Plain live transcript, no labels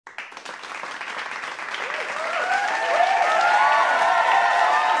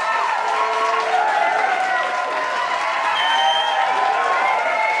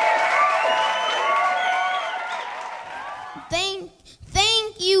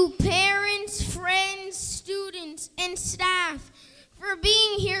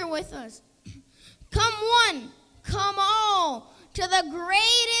with us. Come one, come all, to the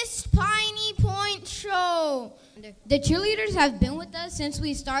greatest Piney Point show. The cheerleaders have been with us since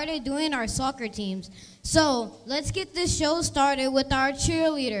we started doing our soccer teams. So let's get this show started with our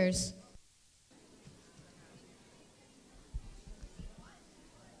cheerleaders.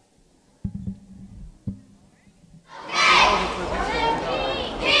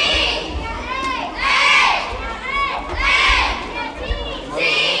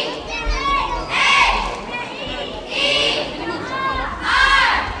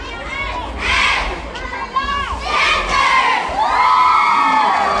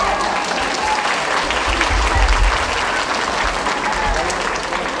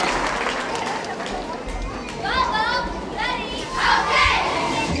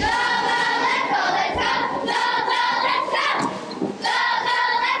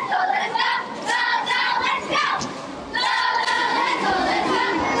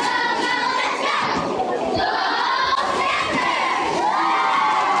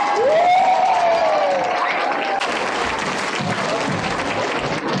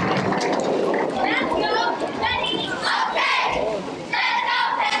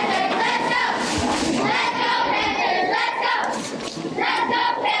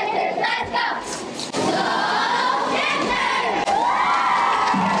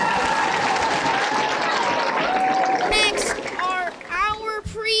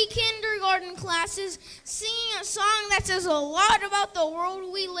 Singing a song that says a lot about the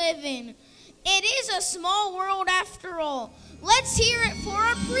world we live in. It is a small world after all. Let's hear it for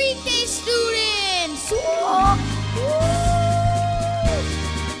our pre-K students.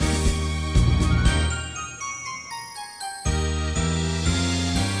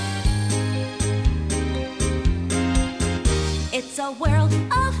 It's a world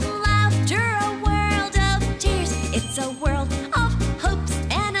of laughter, a world of tears. It's a world of hopes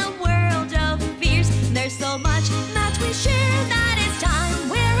and a world of fears. There's so much that we share that it's time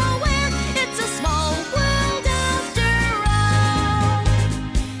we're aware. It's a small world after all.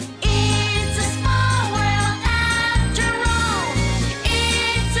 It's a small world after all.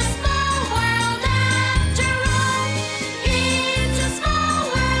 It's a small world after all. It's a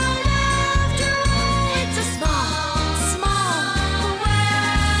small world after all. It's a small world.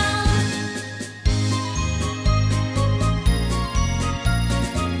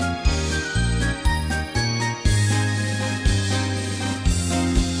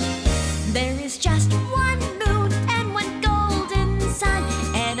 There is just one moon and one golden sun,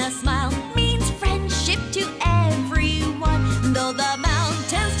 and a smile means friendship to everyone. Though the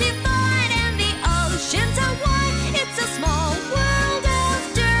mountains divide and the oceans are wide, it's a small world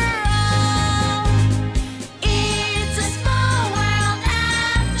after all. It's a small world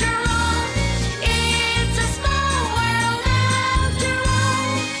after all. It's a small world after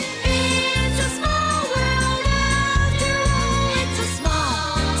all. It's a small world after all. It's a small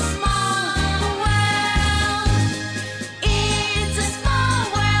world. It's a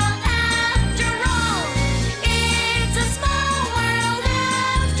small world after all. It's a small world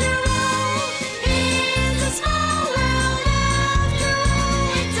after all. It's a small world after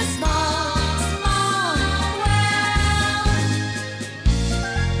all. It's a small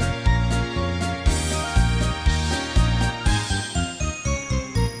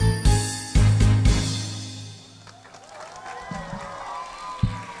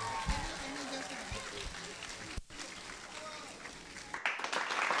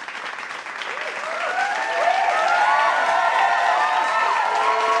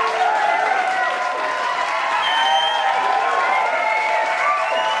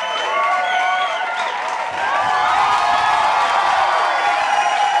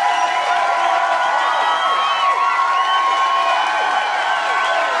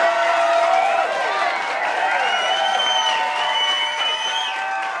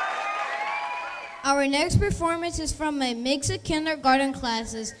Our next performance is from a mix of kindergarten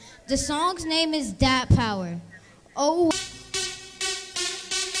classes. The song's name is Dat Power. Oh.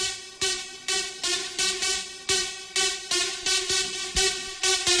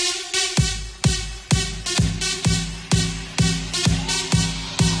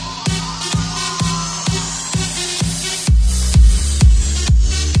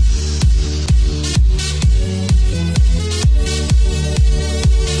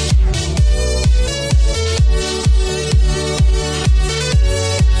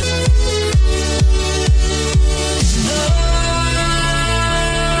 No.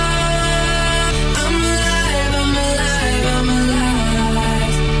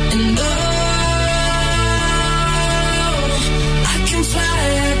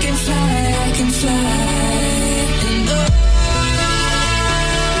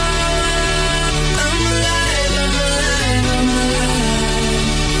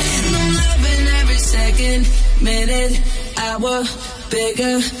 Power,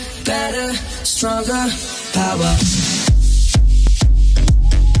 bigger, better, stronger, power.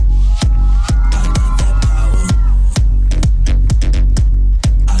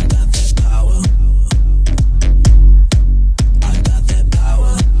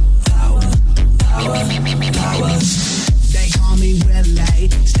 They call me Willie,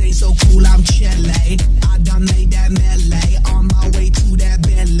 stay so cool, I'm chilly. I done made that melee, on my way to that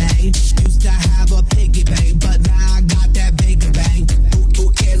Billy. Used to have a piggy bank, but now I got that bigger bank.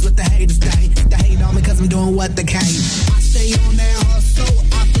 Who cares what the haters think? They hate on me cause I'm doing what they can. I stay on that hustle,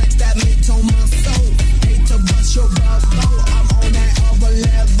 I flex that mental muscle. Hate to bust your bubble, I'm on that other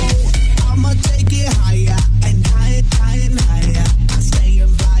level. I'ma take it higher, and higher, higher, and higher. I stay in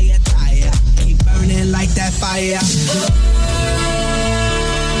fire, tire, keep burning like that fire.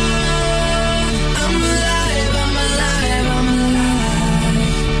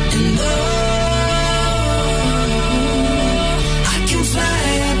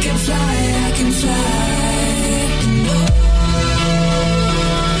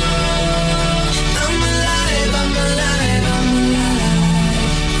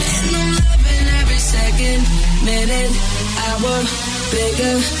 Minute, hour,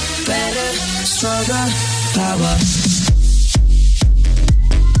 bigger, better, stronger, power.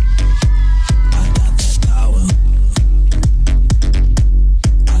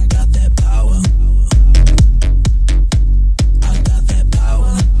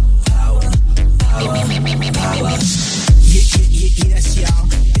 Yes, y'all.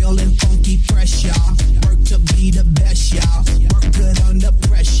 Feeling funky, fresh, y'all. Work to be the best, y'all. Work good under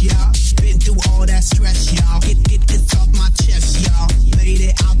pressure, y'all. Been through all that stress, y'all. Get this off my chest, y'all. Made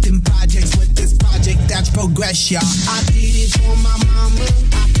it out in projects with this project that's progress, y'all. I did it for my mama.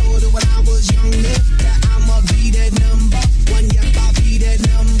 I told her when I was younger that I'ma be that number one. Yep, I'll be that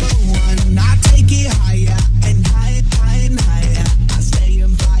number one. I take it higher and higher, higher and higher. I stay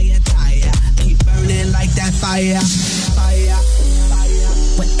in fire, tire. Keep burning like that fire.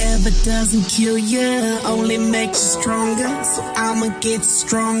 Whatever doesn't kill you only makes you stronger, so I'ma get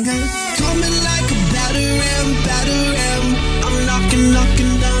stronger. Coming like a batter-ram. I'm knocking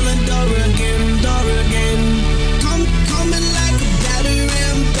down the door again. Coming like a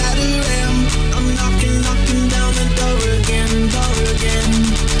batter-ram. I'm knocking down the door again.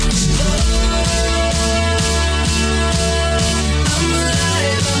 I'm alive.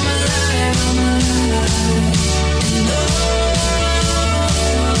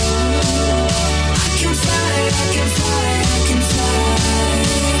 I can fly.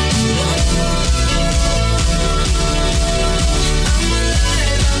 I'm alive.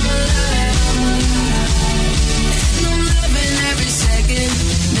 And I'm loving every second,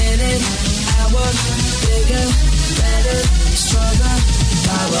 minute, hour, bigger, better, stronger,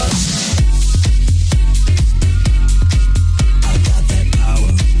 power. I got that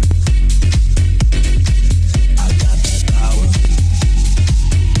power. I got that power.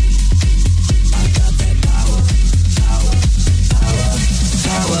 I got that power.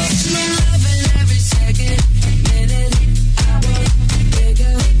 Power. I'm loving every second, minute, hour,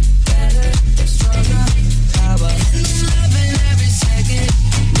 bigger, better, stronger, power. I'm loving every second,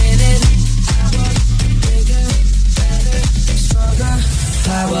 minute, hour, bigger, better, stronger,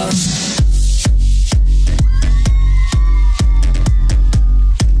 power.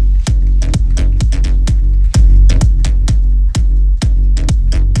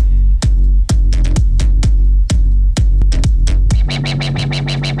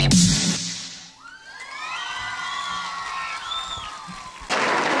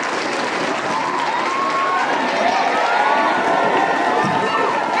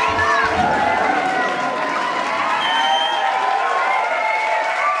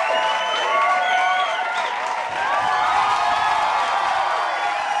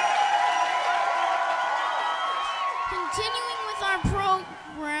 Continuing with our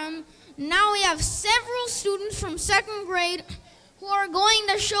program, now we have several students from 2nd grade who are going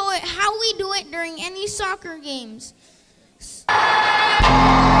to show it how we do it during any soccer games.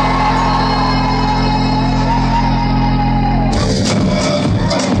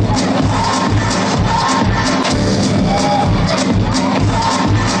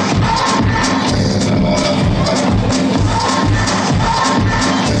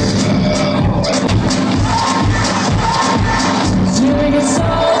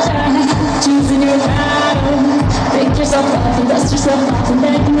 Choosing your battle, pick yourself up and dust yourself off and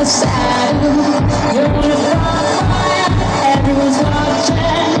back in the saddle. You're on a front line, everyone's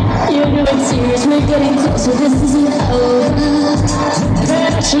watching. You're doing serious, we're getting closer, this isn't over.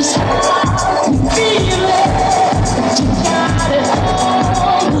 Pressure's high, you feel it, but you got it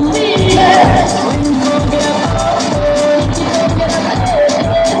all, believe it. When you forget over, you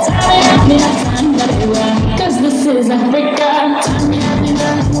Africa.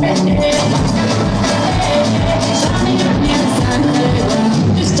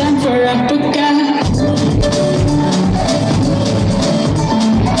 It's time for Africa.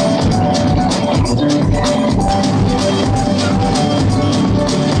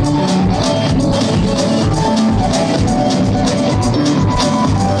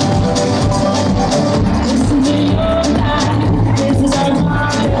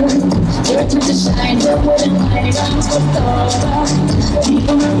 To shine, but wouldn't light on for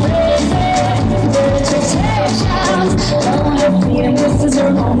people are raising their expectations. No one have freedom, this is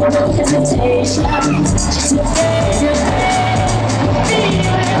our home, no hesitation.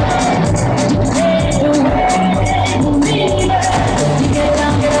 Today, you get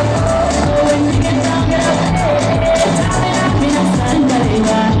down, get up, when you get down, get up.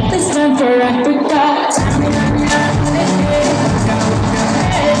 It's time for Africa.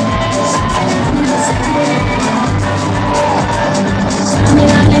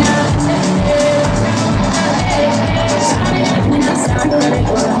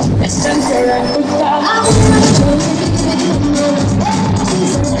 It's time for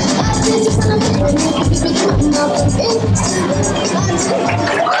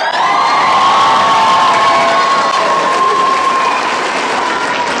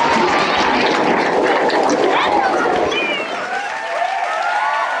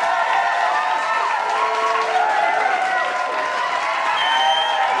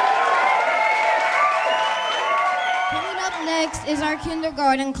is our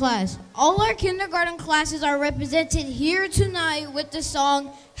kindergarten class. All our kindergarten classes are represented here tonight with the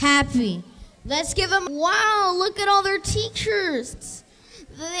song Happy. Let's give them, wow, look at all their teachers.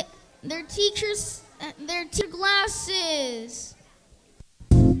 Their teacher glasses.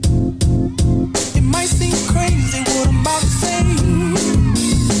 It might seem crazy what I'm about to say.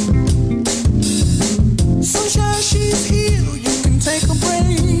 Sunshine, she's here, you can take a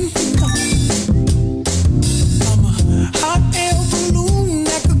break. I'm a hot air balloon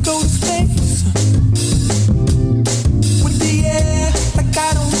that could go to space. With the air, like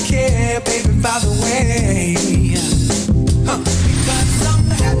I don't care, baby, by the way. Because I'm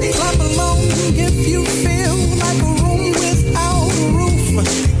happy. Clap along if you feel like a room without a roof.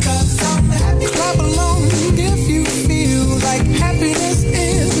 Because I'm happy. Clap along if you feel like happiness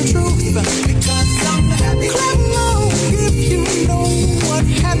is the truth. Because I'm happy. Clap along if you know what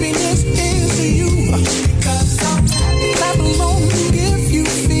happiness is to you. Because I'm happy. Clap along if you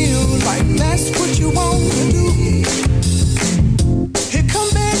feel like that's what you want to do. Here come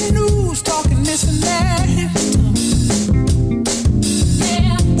bad news talking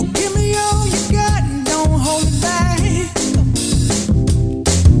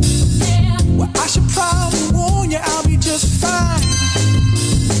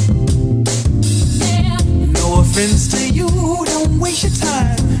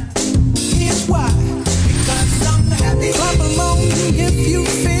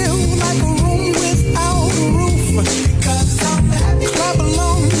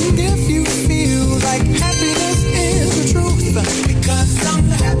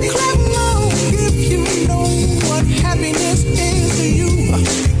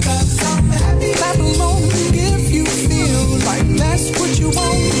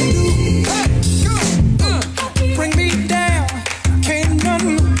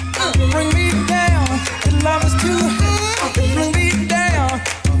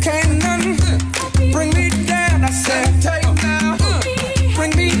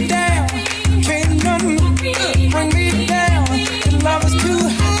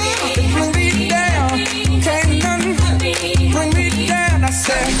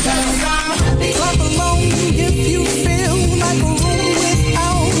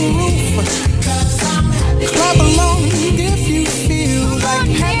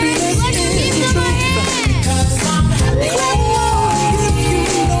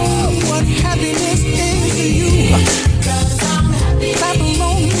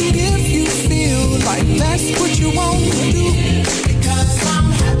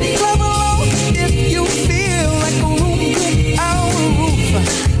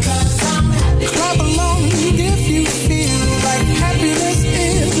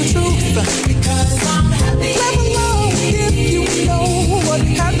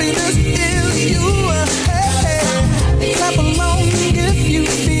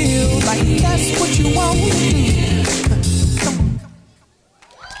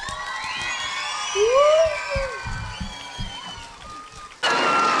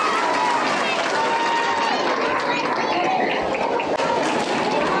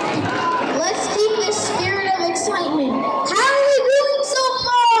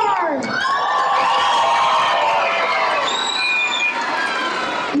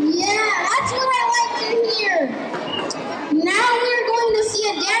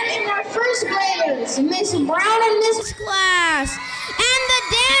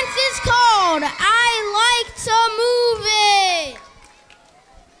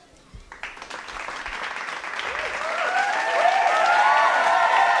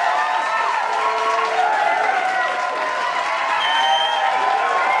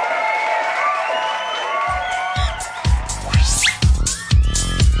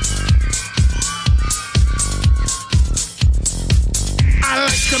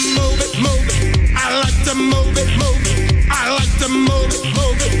it,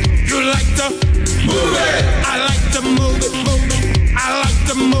 move it. You like to move it. I like to move it, move it. I like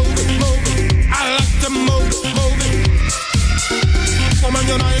to move it, move it. I like to move it, move it. Woman,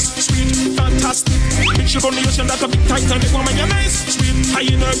 you're nice, sweet, fantastic. Big ship on the ocean, that's a big Titanic. Woman, you're nice, sweet, high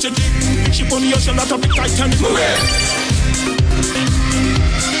energetic. Big ship on the ocean, that's a big Titanic. Move it.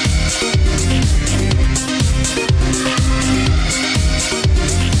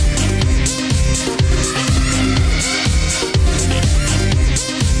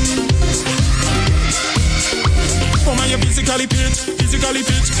 Woman, you're physically fit, physically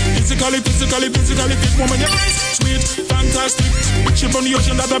fit, physically fit. Woman, you're nice, sweet, fantastic. Big ship on the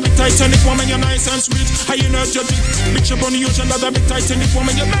ocean, that's a big Titanic. Woman, you're nice and sweet, high energetic. Big ship on the ocean, that's a big Titanic.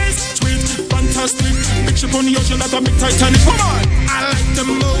 Woman, you're nice, sweet, fantastic. Big ship on the ocean, that's a big Titanic. Woman, I like to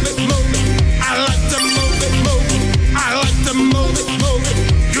move it, move it. I like to move it, move it. I like to move it, move it.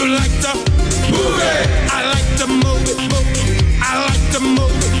 You like to move it. I like to move it, move it. I like to move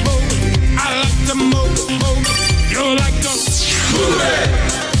it, move it. I like to move it, move it. You like to move it.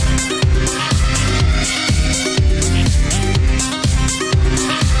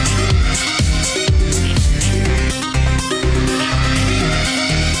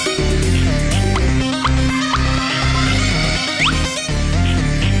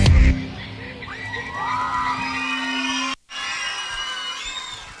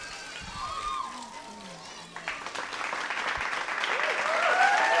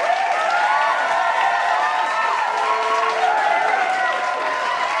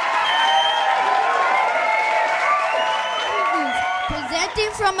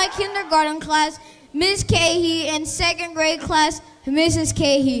 From my kindergarten class, Miss Keahey, and second grade class, Mrs.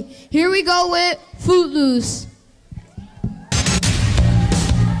 Keahey. Here we go with Footloose.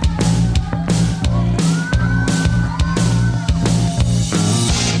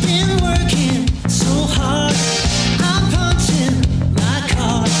 Been working so hard, I'm punching my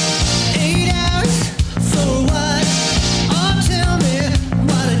card. 8 hours for what? Oh, tell me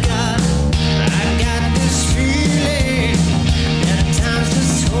what I got. I got this feeling that time's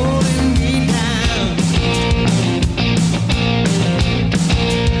just holding me down.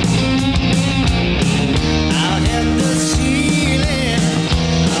 I'll have the ceiling,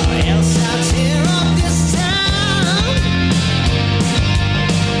 or else I'll tear up this town.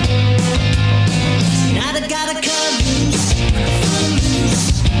 Tonight I gotta cut loose, loose.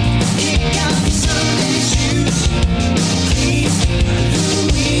 Kick out the Sunday shoes. Please,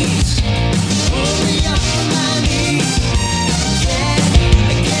 Louise, pull me off of my knees. Yeah,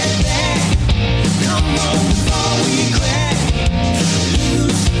 get back. Come on before we crack.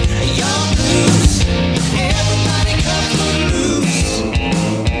 Lose your blues. Everybody cut loose.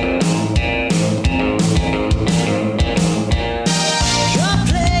 You're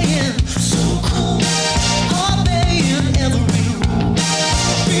playing so cool, obeying every rule.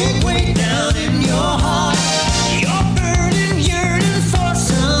 Big weight down in your heart. You're burning, yearning for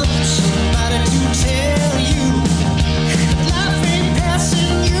somebody to tell you life ain't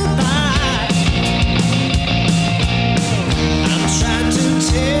passing you by. I'm trying to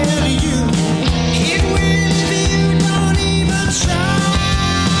tell you it will if you don't even try.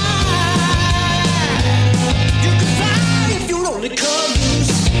 You can fly if you only cut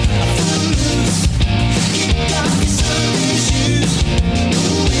loose, loose. Kick off your Sunday shoes.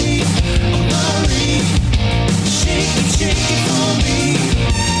 Louis, Marie, shake it for me.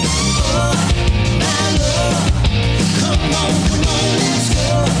 Oh, my love, come on, let's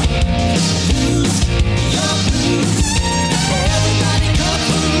go. Lose your blues. Everybody cut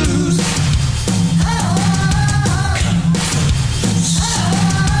loose.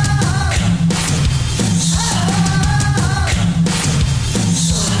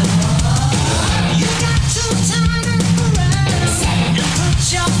 You got to turn around and put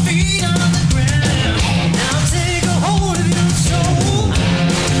your feet on the ground. Now take a hold of your soul.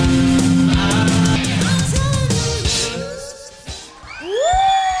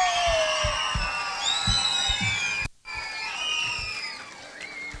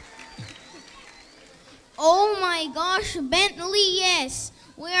 Oh my gosh, Bentley, yes.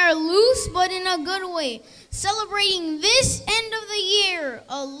 We are loose, but in a good way. Celebrating this end of the year,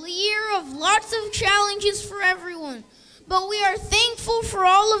 a year of lots of challenges for everyone. But we are thankful for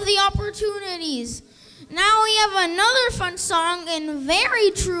all of the opportunities. Now we have another fun song, and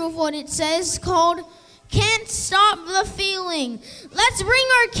very true of what it says, called Can't Stop the Feeling. Let's bring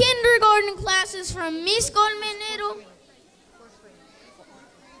our kindergarten classes from Miss Colmenero.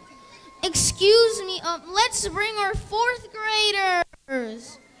 Excuse me, let's bring our fourth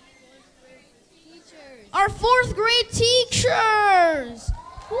graders. Our fourth grade teachers.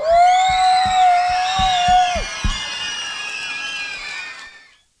 Woo!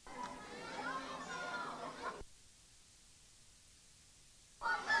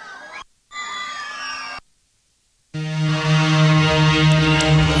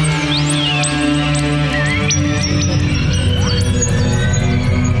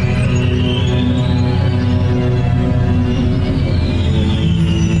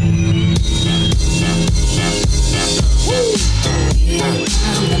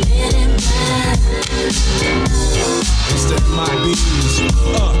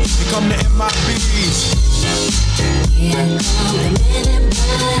 come to MIBs. Yeah, come to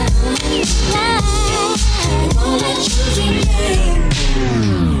they won't let you remain.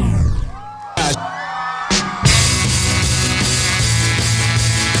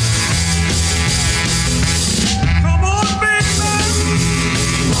 Come on, baby.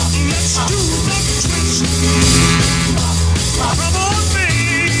 Let's do the twist. Come on,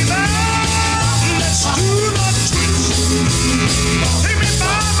 baby. Let's do the twist. Take me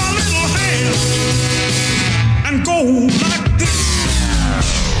by my little hand and go like this.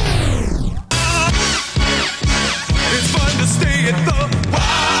 It's fun to stay at the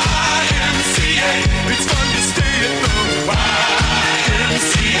YMCA. It's fun to stay at the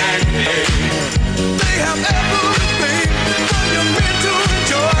YMCA. They have everything for your men to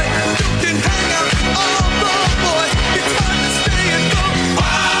enjoy. You can hang out with all the boys. It's fun to stay at the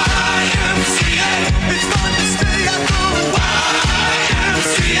YMCA. It's fun to stay at the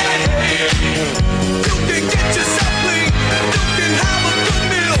YMCA. You can get yourself clean. You can have a good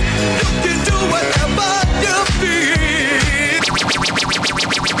meal. You can do whatever you feel.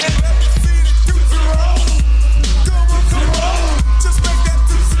 Come on, just make that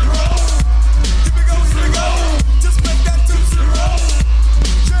tootsie roll. Here we go, just make that tootsie roll.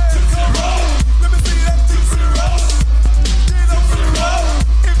 Yeah, come on, let me see that tootsie roll. Get up and roll,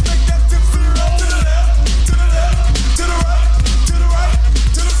 and make that tootsie roll. To the left, to the left, to the right, to the right,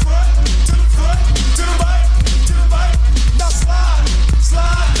 to the front, to the front, to the right, to the right. Now slide,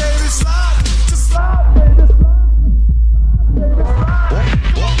 slide, baby, slide, just slide, baby, slide.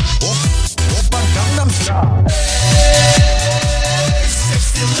 Gangnam Style. Hey,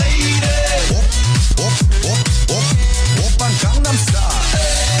 sexy lady. Gangnam Style.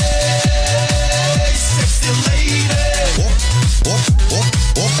 Hey, sexy lady.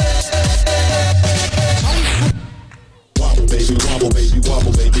 Wobble baby, wobble baby,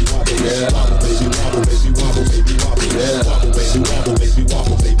 wobble baby, wobble, yeah. Wobble baby, wobble baby, wobble baby, wobble, yeah. Wobble baby, wobble baby,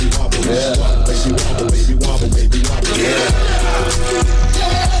 wobble baby, wobble, yeah. Wobble baby, wobble baby, wobble baby, wobble, yeah.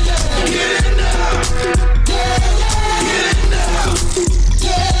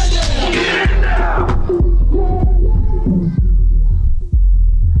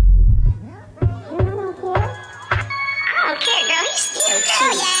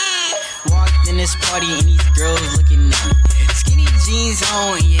 Walked in this party and these girls looking at me. Skinny jeans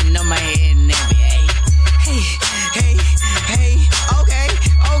on and you know my head nappy. Hey, hey, hey, okay,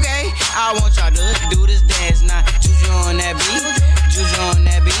 okay. I want y'all to do this dance now. Juju on that beat, juju on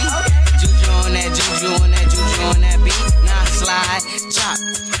that beat, juju on that, juju on that, juju on that beat. Now slide, chop,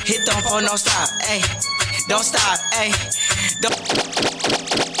 hit don't fall, no stop, hey, don't stop, hey, don't.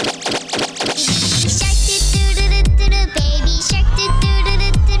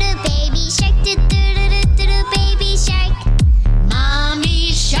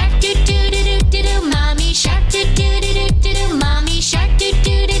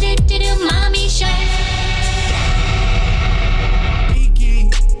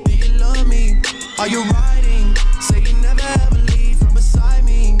 Are you riding? Say you never ever leave from beside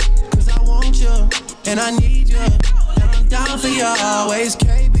me. Cause I want you, and I need you, and I'm down for you always,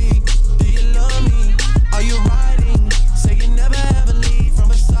 KB. Do you love me? Are you riding? Say you never ever leave from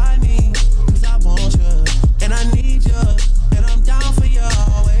beside me. Cause I want you, and I need you, and I'm down for you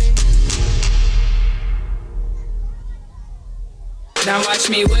always. Now watch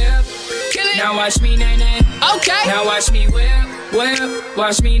me whip, now watch me nay nay. Okay. Now watch me whip, whip,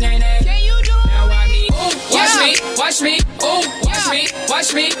 watch me nay nay. Can you do it? Now watch me, ooh, watch me, watch me, ooh, watch me,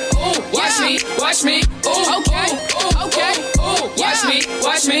 watch me, ooh, watch me, watch me, ooh, okay, ooh, okay, ooh, watch me,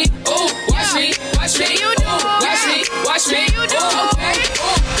 watch me, ooh, watch me, watch me, you do, watch me, watch me, you do, okay,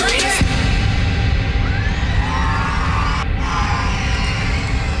 ooh, crazy.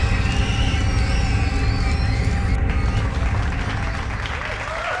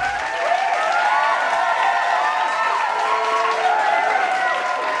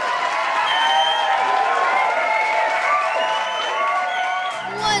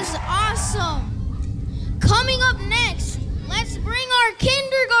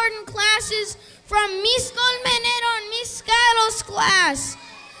 From Miss Colmenero and Miss Carlos class,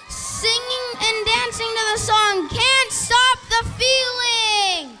 singing and dancing to the song Can't Stop the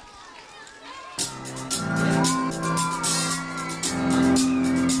Feeling.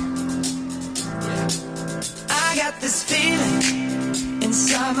 I got this feeling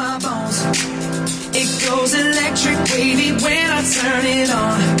inside my bones. It goes electric wavy when I turn it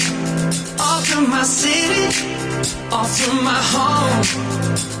on. All through my city, all through my home.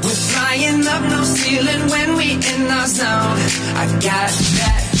 We're flying up, no ceiling when we in our zone. I got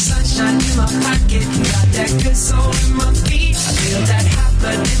that sunshine in my pocket, got that good soul in my feet. I feel that hot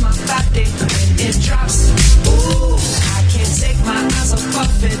blood in my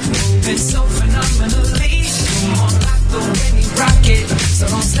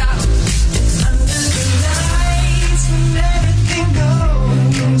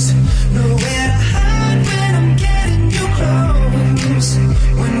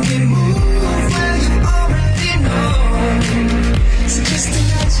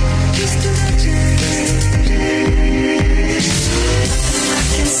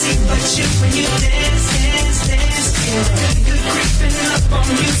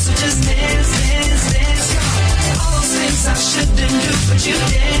just dance, dance, dance. All those things I shouldn't do, but you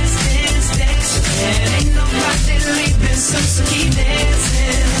dance, dance, dance. And ain't nobody leaving soon, so keep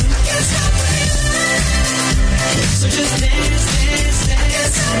dancing. Can't stop feeling. So just dance, dance,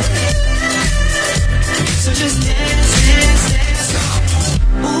 dance. So just dance, dance, dance.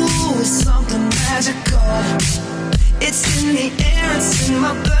 Ooh, it's something magical. It's in the air, it's in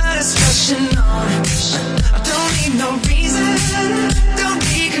my blood, it's rushing on. I don't need no reason, don't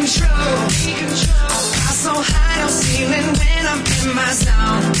need control. I fly so high, no ceiling when I'm in my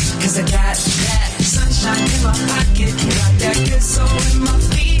zone. Cause I got that sunshine in my pocket, got that good soul in my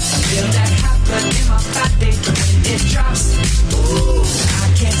feet. I feel that hot blood in my body when it drops. Ooh, I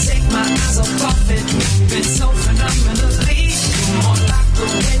can't take my eyes off it, moving so phenomenally. More like the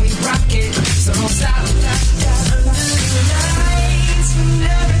way we rock it, so don't stop. Under the lights when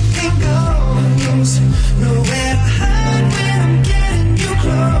everything goes, nowhere to hide when I'm getting you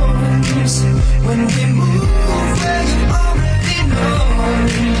close. When we move where you already know.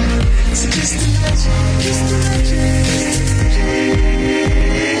 So just imagine,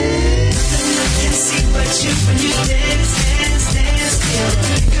 nothing I can see but you when you dance, dance, dance. Feel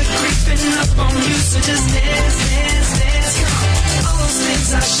good creeping up on you, so just dance, dance, dance. All those things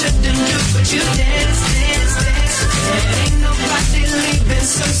I shouldn't do, but you dance, dance, dance. And ain't nobody leaving,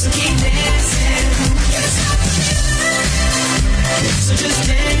 so keep dancing. Can't stop feeling. So just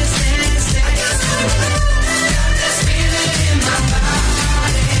dance, dance, dance. Got this feeling in my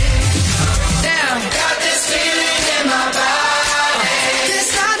body. Down. Got this feeling in my body. Can't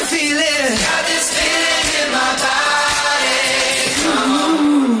stop the feeling. Got this feeling in my body.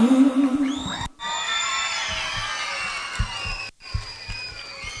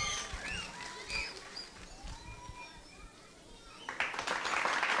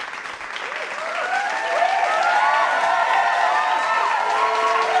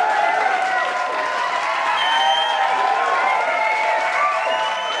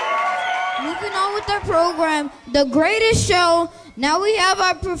 Moving on with our program, The Greatest Show. Now we have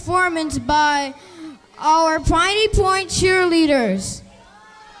our performance by our Piney Point cheerleaders.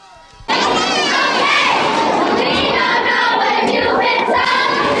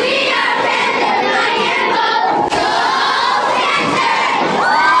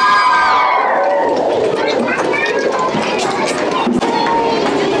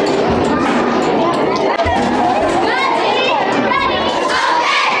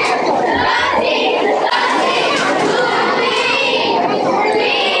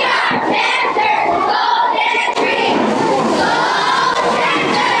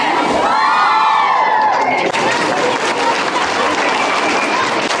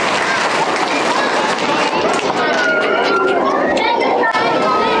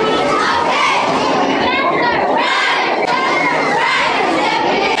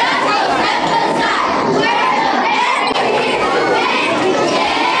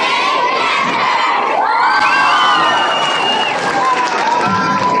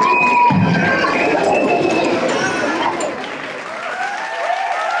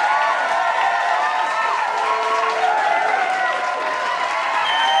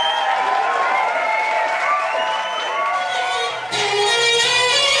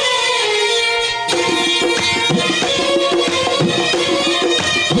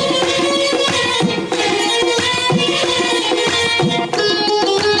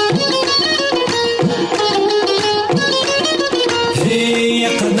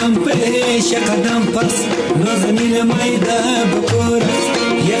 قدم پس نازنین میده بکورت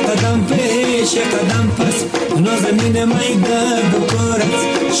یه قدم پیش یه قدم پس نازنین میده بکورت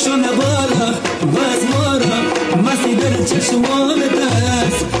شونه بالا باز مارا مستی در چشمانت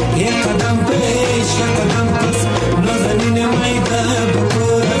است یه قدم پیش یه قدم پس نازنین میده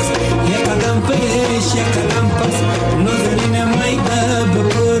بکورت یه قدم پیش یه قدم پس نازنین میده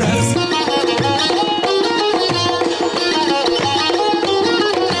بکورت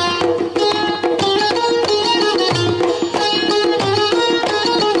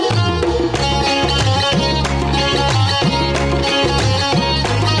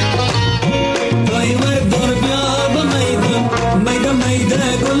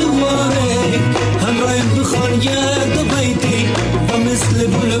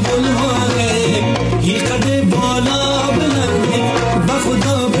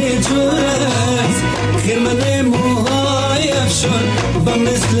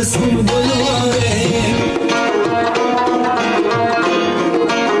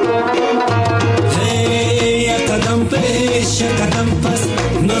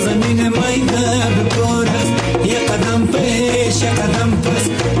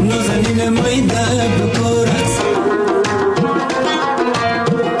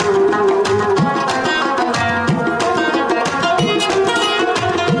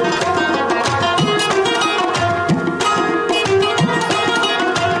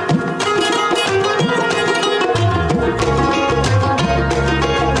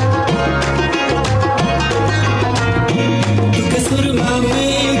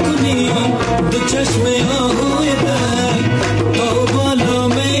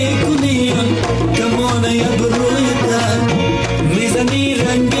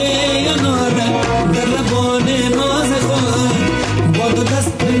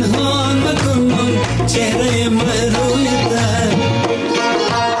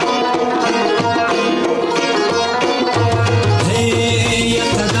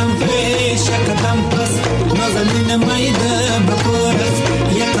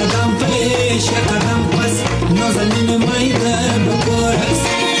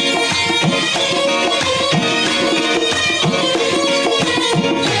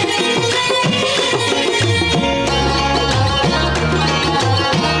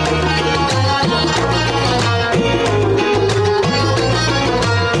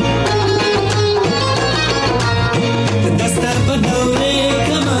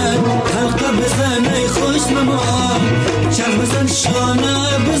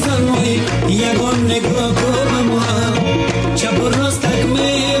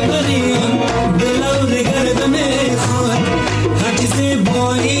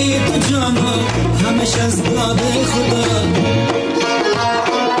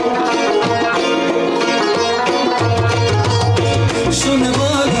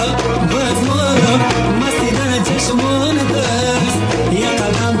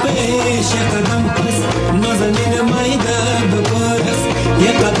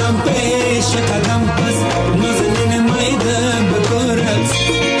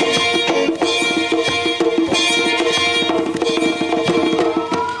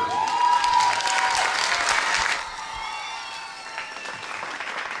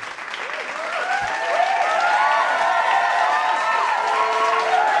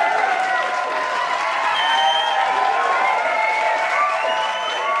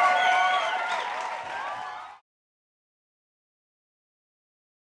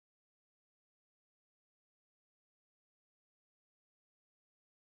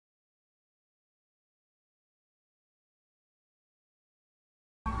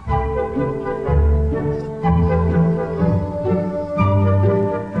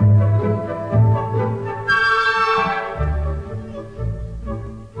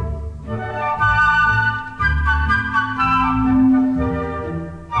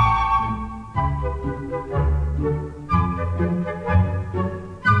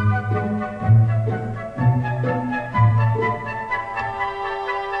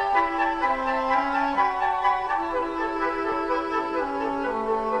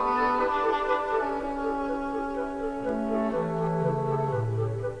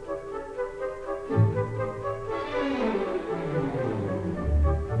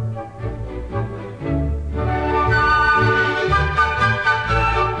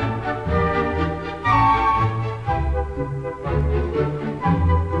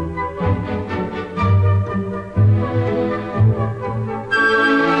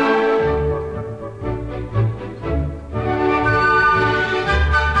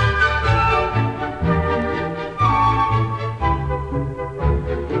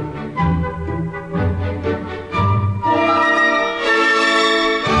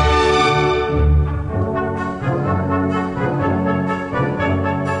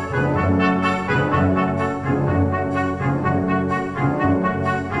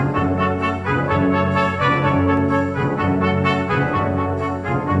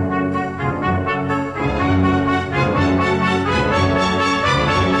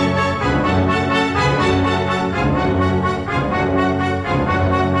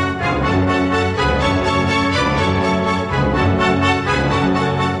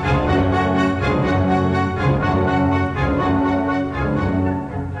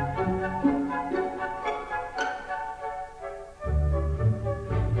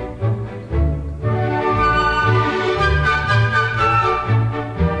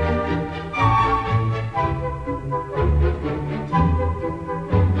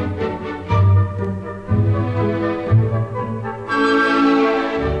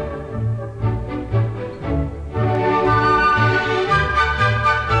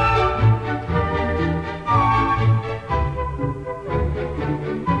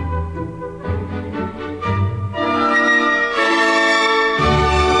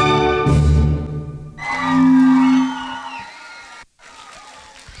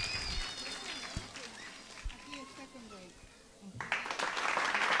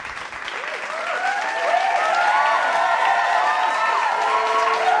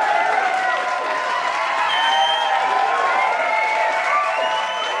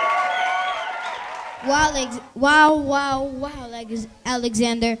Wow,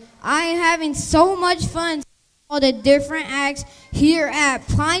 Alexander. I am having so much fun seeing all the different acts here at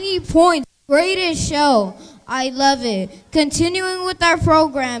Piney Point's greatest show. I love it. Continuing with our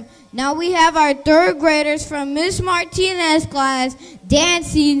program, now we have our third graders from Miss Martinez's class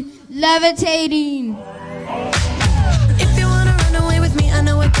dancing, levitating. If you wanna run away with me, I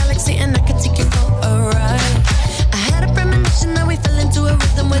know a galaxy and I can take you for a ride. I had a premonition that we fell into a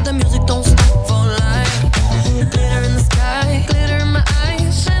rhythm where the music don't stop for life. Glitter in the sky, glitter in my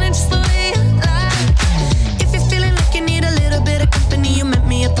eyes, shining just the way I like. If you're feeling like you need a little bit of company, you met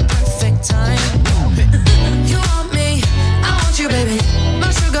me at the perfect time. You want me, I want you, baby.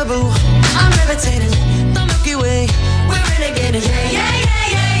 My sugar boo, I'm levitating. The Milky Way, we're renegading. Yeah, yeah, yeah,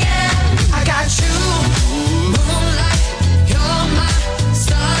 yeah, yeah. I got you, moonlight. You're my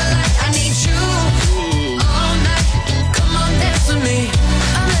starlight. I need you all night. Come on, dance with me.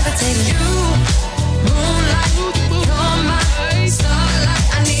 I'm levitating. You, moonlight. You're my starlight.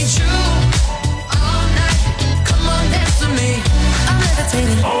 I need you all night. Come on, dance with me. I'm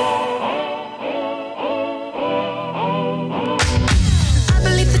levitating.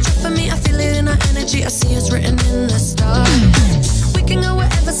 I see it's written in the stars. We can go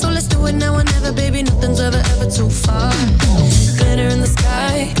wherever, so let's do it now or never, baby. Nothing's ever too far. Glitter in the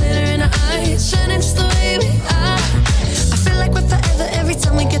sky, glitter in our eyes, shining just the way we are. I feel like we're forever every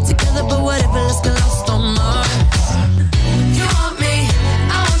time we get together, but whatever, let's get lost on Mars. You want me,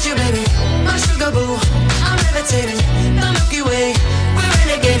 I want you, baby. My sugar boo, I'm levitating. The Milky Way, we're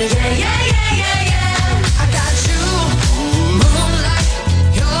renegading. Yeah, yeah, yeah, yeah, yeah. I got you, moonlight.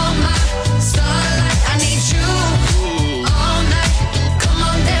 You're my starlight. I need you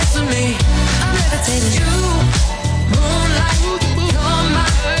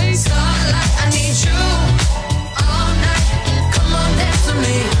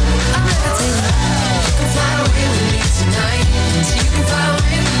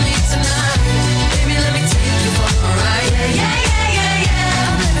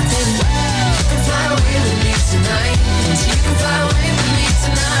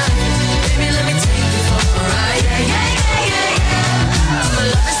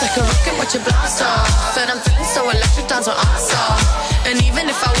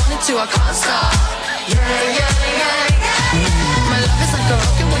to, I can't stop. Yeah, yeah, yeah, yeah. My love is like a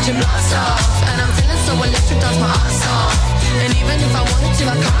rocket watching blast off, and I'm feeling so electric, that's my ass off. And even if I wanted to,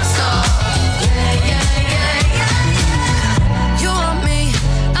 I can't stop. Yeah, yeah, yeah, yeah. You want me,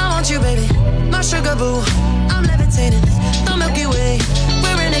 I want you, baby. My sugar boo, I'm levitating. The Milky Way,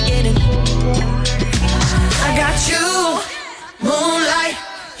 we're renegading. I got you, moonlight,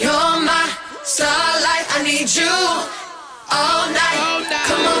 you're my starlight. I need you all night.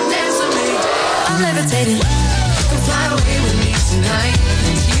 Come on, dance with me. I'm levitating. You can fly away with me tonight.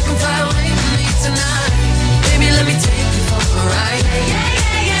 You can fly away with me tonight. Baby, let me take you for a ride. Yeah,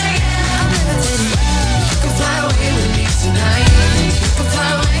 yeah, yeah, yeah. I'm levitating. You can fly away with me tonight. You can fly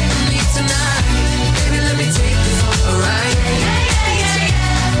away with me tonight. Baby, let me take you for a ride. Yeah, yeah, yeah,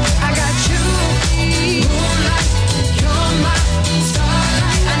 yeah. I got you, moonlight, you're my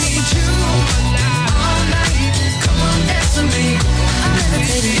starlight. I need you all night. Come on, dance with me. I'm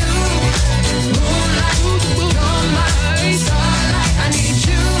levitating. You, moonlight, you're my starlight. I need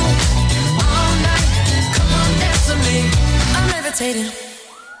you all night. Come on, dance with me. I'm levitating.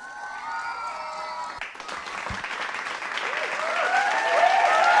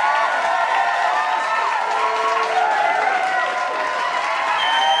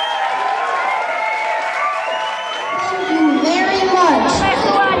 Very much.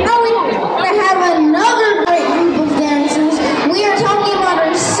 Now we have another great group of dancers. We are talking about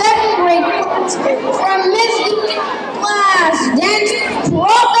our second grade class from Miss class dance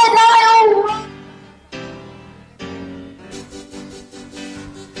Crocodile.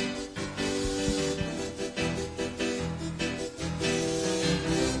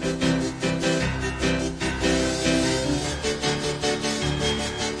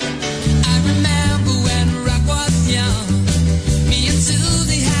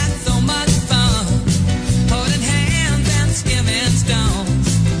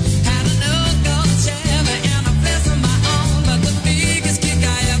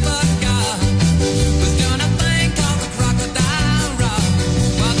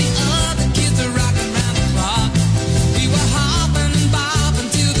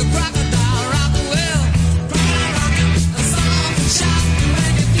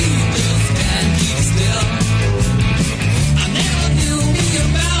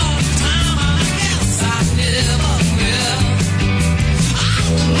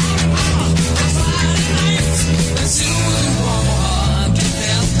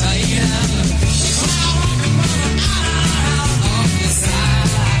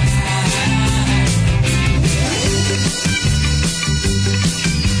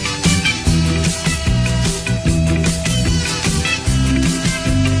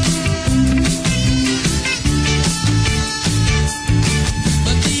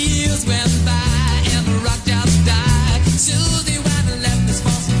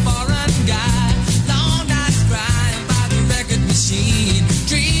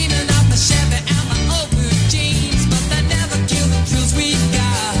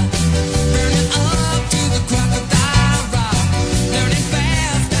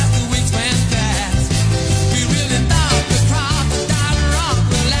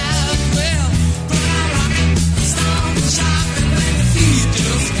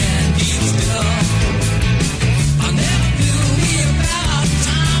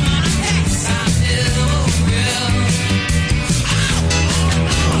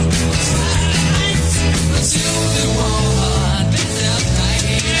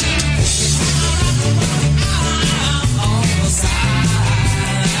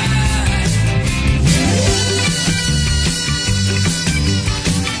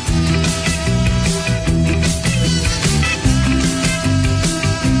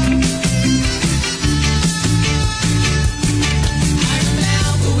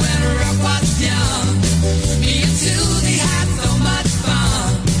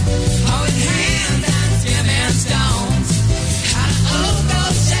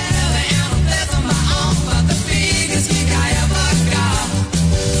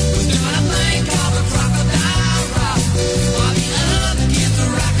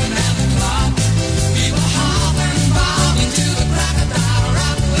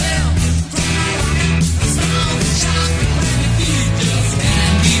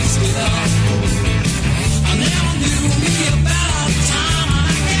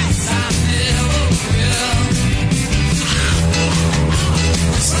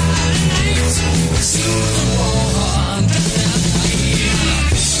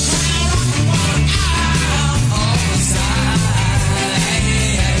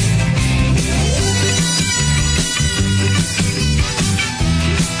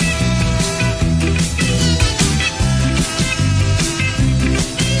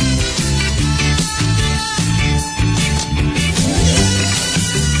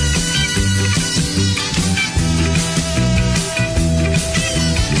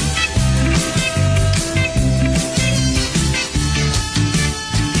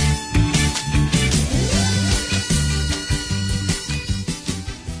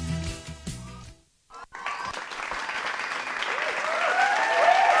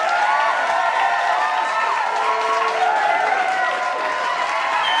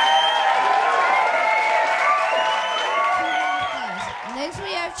 Next,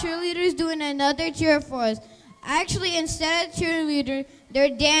 we have cheerleaders doing another cheer for us. Actually, instead of cheerleader, they're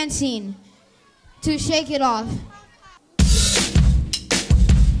dancing to shake it off.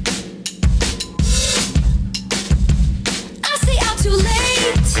 I stay out too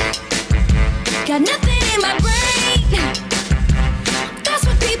late. Got nothing in my brain. That's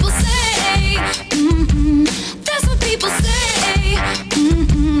what people say. That's what people say.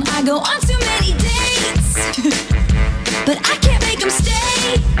 I go on too many dates, but I can't make them stay.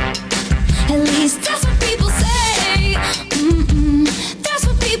 At least that's what people say. That's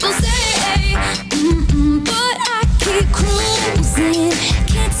what people say. But I keep cruising.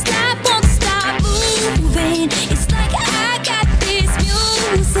 Can't stop, won't stop moving. It's like I got this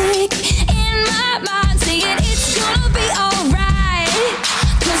music in my mind saying it's gonna be alright.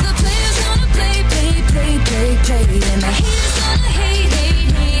 Cause the player's gonna play, play, play, play, play. And the haters gonna hate,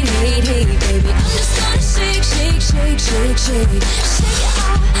 hate, hate, hate, hate, baby. I'm just gonna shake, shake, shake, shake, shake. Shake it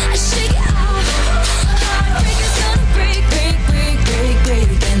off, shake it off. Heartbreaker's gonna break, break, break, break, break.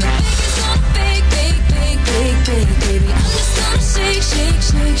 And the baker's gonna bake, bake, bake, bake, bake, baby. I'm just gonna shake, shake,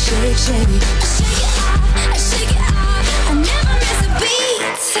 shake, shake, shake. Shake it off, shake it off. I never miss a beat.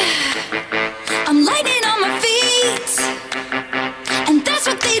 I'm lightning on my feet, and that's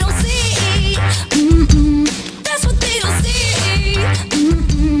what they don't see. That's what they don't see.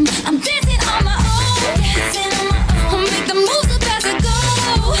 I'm dancing on my own, dancing on my own. Make the moves up as I go,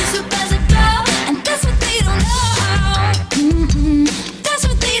 and that's what they don't know. That's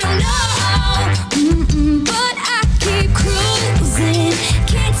what they don't know. But I keep cruising,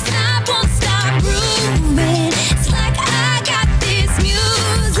 can't stop, won't stop grooving. It's like I got this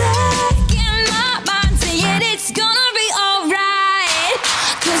music in my mind saying it's gonna be alright.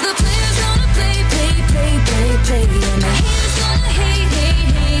 Cause the player's gonna play, play, play, play, play. And the haters gonna hate,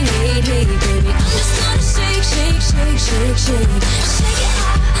 hate, hate, hate, hate, baby. I'm just gonna shake, shake, shake, shake, shake. Shake it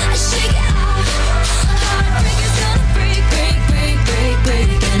off, shake it off. Heartbreaker's gonna break, break, break, break, break.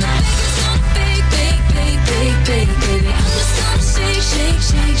 And the baker's gonna bake, bake, bake, bake, bake, baby. I'm just gonna shake, shake,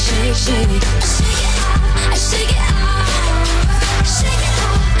 shake, shake, shake. Shake it off, shake it off. Shake it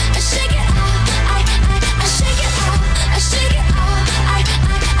off, shake it off. I shake it off, shake it off. I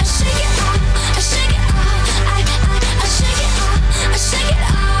shake it off, shake it off. I shake it off, shake it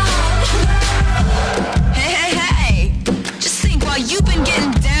off. Hey, hey, hey! Just think, while you've been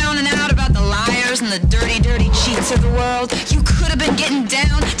getting down and out about the liars and the dirty, dirty cheats of the world, you could have been getting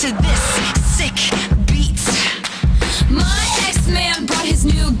down to this sick beat. My ex-man brought his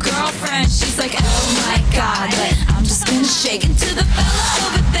new girlfriend. She's like, oh my god, but I'm just gonna shake into the fella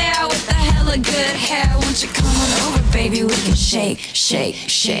over there with the hella good hair. Won't you come on over, baby? We can shake, shake,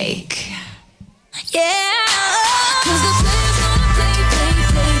 shake. Yeah. Cause the player's gonna play, play,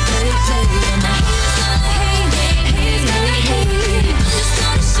 play, play, play. And the haters gonna hate, hate, hate, hate, hate. I'm just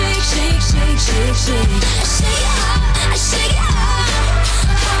gonna shake, shake, shake, shake, shake. Shake it off, shake it off.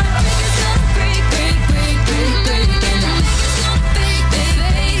 Heartbreaker's gonna break, break, break, break, break. And the baker's gonna bake, bake,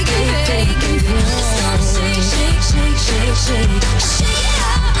 bake, bake, bake, bake. I'm just gonna shake, shake, shake, shake, shake. Shake it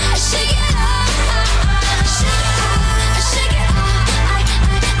off, shake it off. Shake it off, shake it off.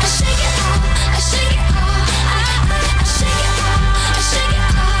 I shake it off, I shake it off. I shake it off, I shake it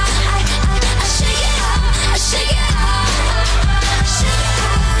off. I shake it off, I shake it off. Shake it off,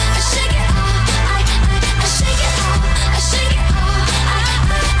 I shake it off. I shake it off, I shake it off. I shake it off, I shake it off.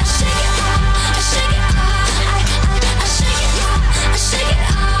 I shake it off, I shake it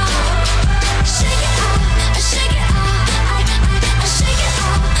off. Shake it off, I shake it off. I shake it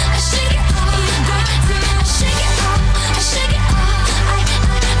off, I shake it off. You got to shake it off, I shake it off.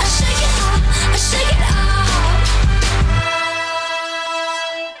 I shake it off, I shake it off.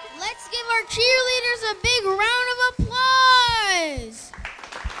 Let's give our cheerleaders a big round of applause.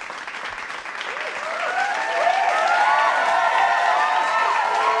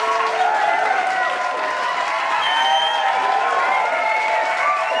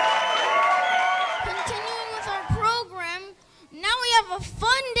 Continuing with our program, now we have a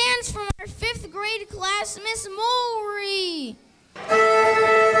fun dance from our 5th grade class, Miss Mulry.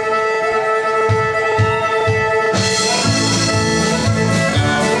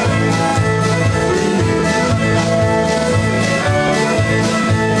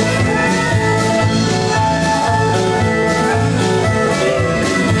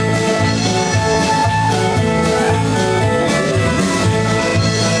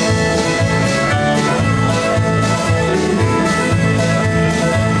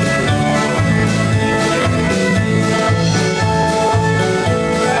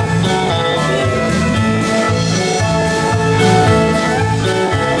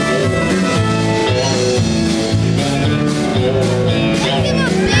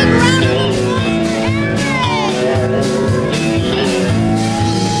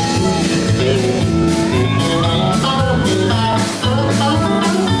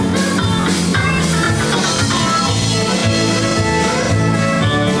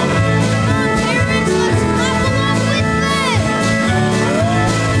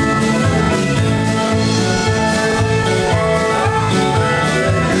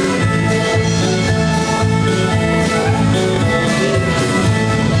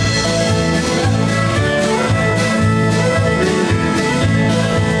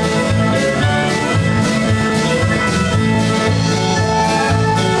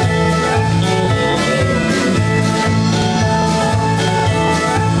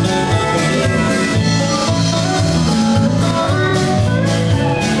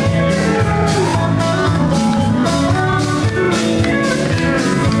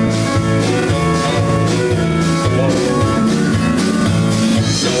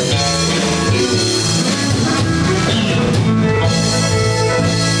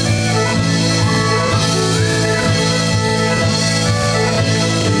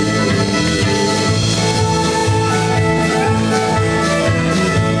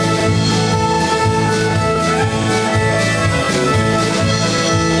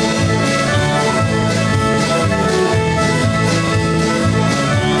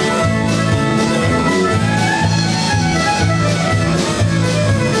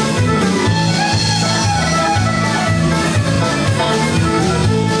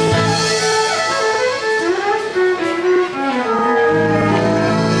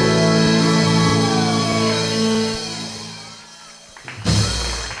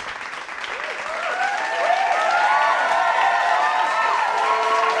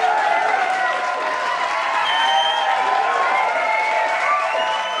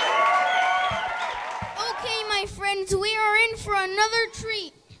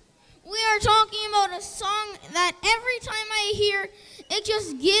 treat. We are talking about a song that every time I hear, it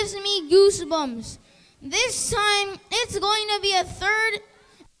just gives me goosebumps. This time, it's going to be a third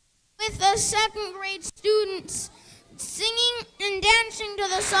with the second grade students singing and dancing to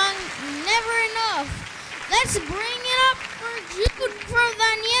the song Never Enough. Let's bring it up for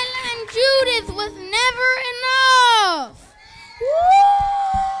Daniela and Judith with Never Enough. Woo!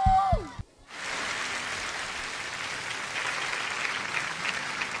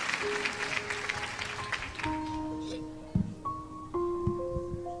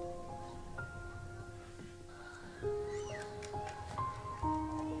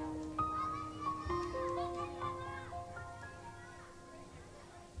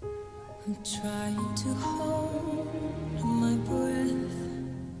 I'm trying to hold my breath,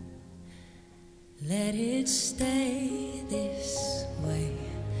 let it stay this way.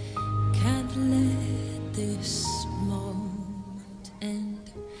 Can't let this moment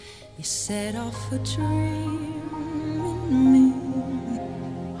end. You set off a dream in me,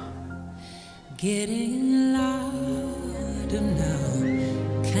 getting louder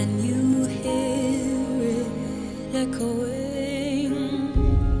now. Can you hear it echoing?